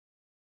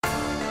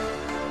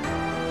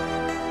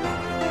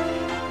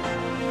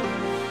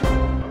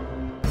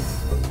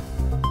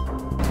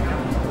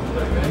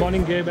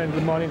morning, Gabe, and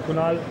good morning,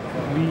 Kunal.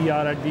 We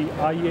are at the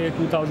IEA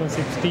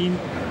 2016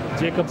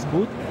 Jacobs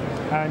booth,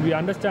 and we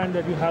understand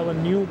that you have a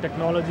new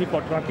technology for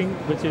trucking,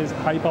 which is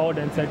high power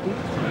density.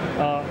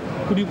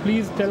 Could you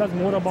please tell us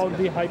more about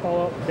the high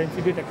power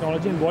density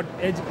technology and what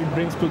edge it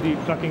brings to the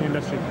trucking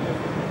industry?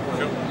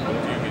 Sure.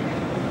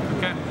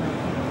 Okay.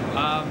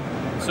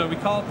 So we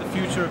call it the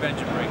future of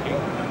engine braking,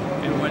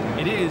 and what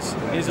it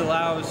is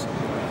allows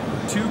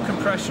 2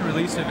 compression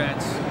release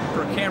events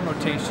per cam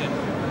rotation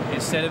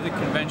instead of the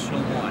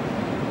conventional one.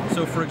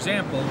 So for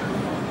example,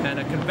 in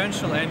a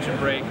conventional engine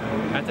brake,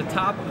 at the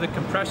top of the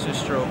compressor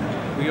stroke,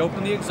 we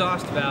open the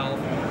exhaust valve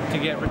to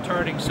get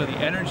retarding so the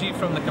energy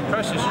from the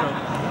compressor stroke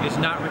is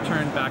not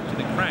returned back to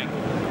the crank.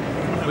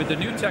 With the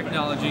new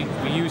technology,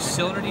 we use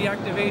cylinder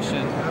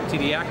deactivation to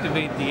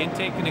deactivate the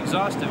intake and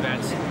exhaust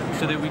events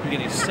so that we can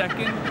get a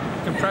second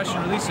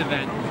compression release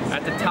event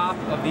at the top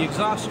of the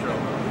exhaust stroke.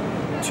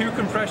 2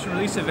 compression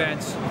release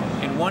events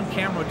in 1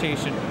 cam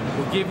rotation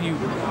will give you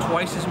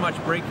twice as much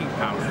braking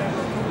power.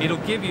 It'll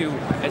give you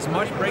as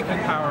much braking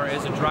power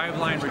as a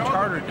driveline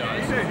retarder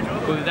does,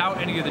 but without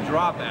any of the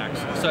drawbacks,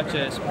 such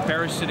as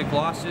parasitic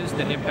losses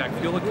that impact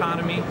fuel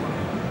economy,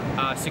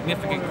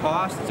 significant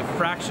cost. It's a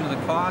fraction of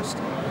the cost,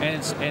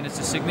 and it's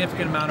a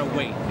significant amount of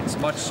weight.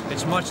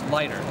 It's much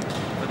lighter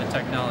for the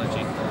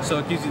technology. So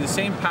it gives you the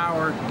same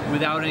power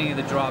without any of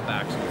the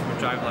drawbacks from a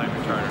driveline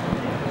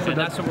retarder. So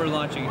that's what we're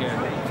launching here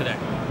today.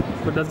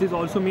 So does this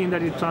also mean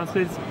that it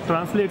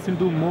translates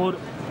into more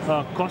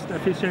cost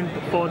efficient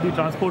for the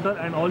transporter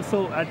and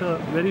also at a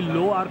very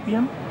low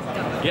RPM?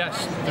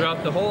 Yes,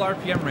 throughout the whole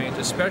RPM range,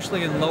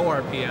 especially in low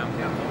RPM,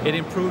 it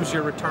improves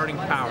your retarding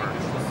power.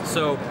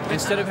 So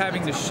instead of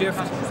having to shift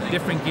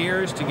different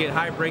gears to get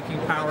high braking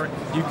power,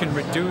 you can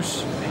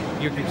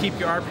keep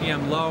your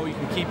RPM low, you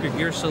can keep your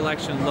gear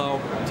selection low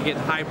to get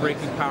high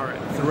braking power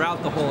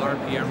throughout the whole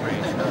RPM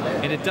range.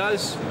 And it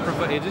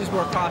is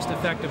more cost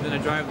effective than a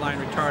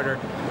driveline retarder.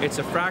 It's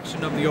a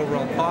fraction of the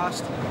overall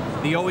cost.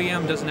 The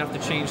OEM doesn't have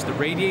to change the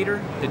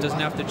radiator, it doesn't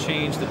have to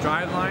change the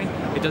driveline,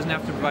 it doesn't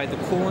have to provide the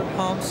coolant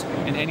pumps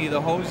and any of the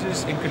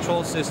hoses and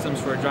control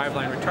systems for a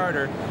driveline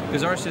retarder,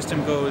 because our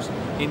system goes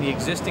in the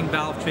existing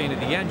valve train of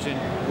the engine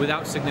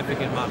without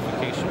significant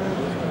modification.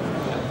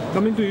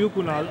 Coming to you,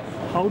 Kunal,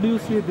 how do you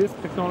see this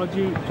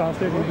technology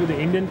translate into the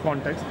Indian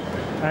context?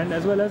 And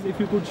as well as if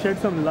you could shed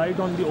some light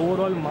on the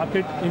overall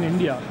market in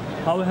India,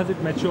 how has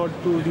it matured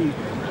to the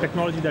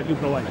technology that you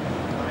provide?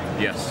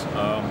 Yes,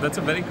 that's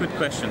a very good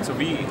question. So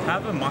we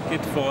have a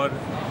market for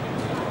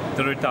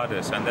the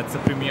retarders, and that's the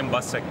premium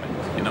bus segment.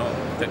 You know,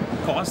 the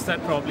cost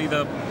that probably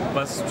the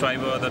bus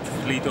driver, the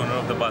fleet owner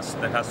of the bus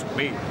that has to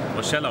pay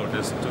or shell out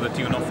is to the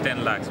tune of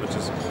 10 lakhs, which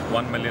is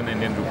 1 million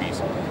Indian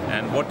rupees.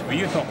 And what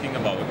we are talking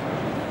about,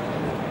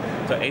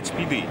 the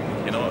HPD,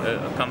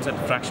 comes at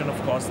a fraction of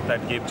cost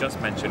that Gabe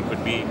just mentioned,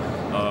 could be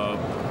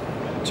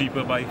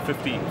cheaper by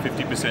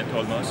 50%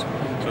 almost.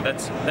 So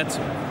that's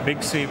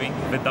big saving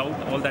without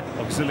all that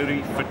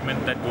auxiliary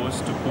fitment that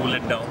goes to cool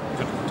it down,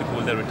 to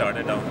cool the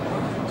retarder down.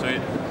 So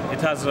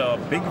it has a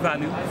big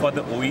value for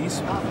the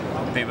OEs.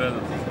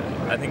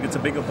 I think it's a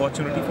big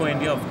opportunity for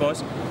India, of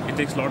course. It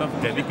takes a lot of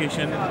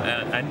dedication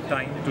and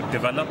time to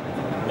develop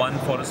one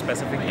for a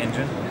specific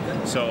engine.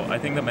 So I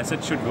think the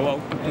message should go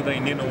out to the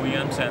Indian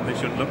OEMs, and they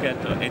should look at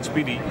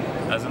HPD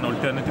as an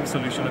alternative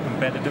solution, a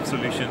competitive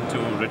solution to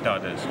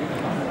retarders.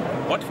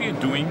 What we are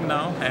doing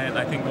now, and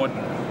I think what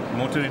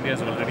Motor India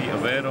is already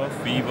aware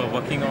of, we were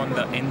working on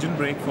the engine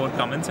brake for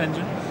Cummins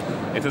engine.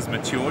 It has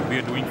matured. We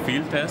are doing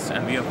field tests,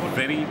 and we have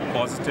very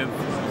positive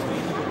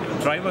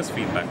drivers'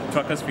 feedback,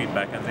 truckers'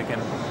 feedback, and they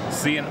can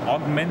see an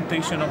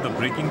augmentation of the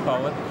braking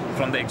power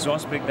from the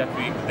exhaust brake that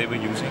they were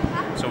using.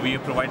 So we are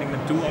providing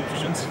them 2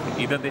 options.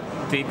 Either they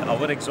take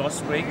our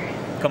exhaust brake,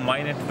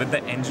 combine it with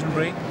the engine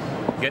brake,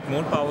 get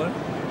more power,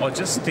 or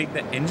just take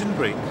the engine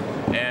brake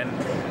and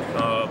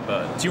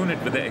tune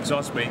it with the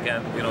exhaust brake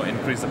and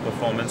increase the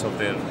performance of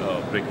their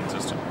braking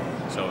system.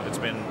 So it's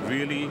been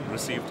really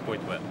received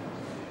quite well.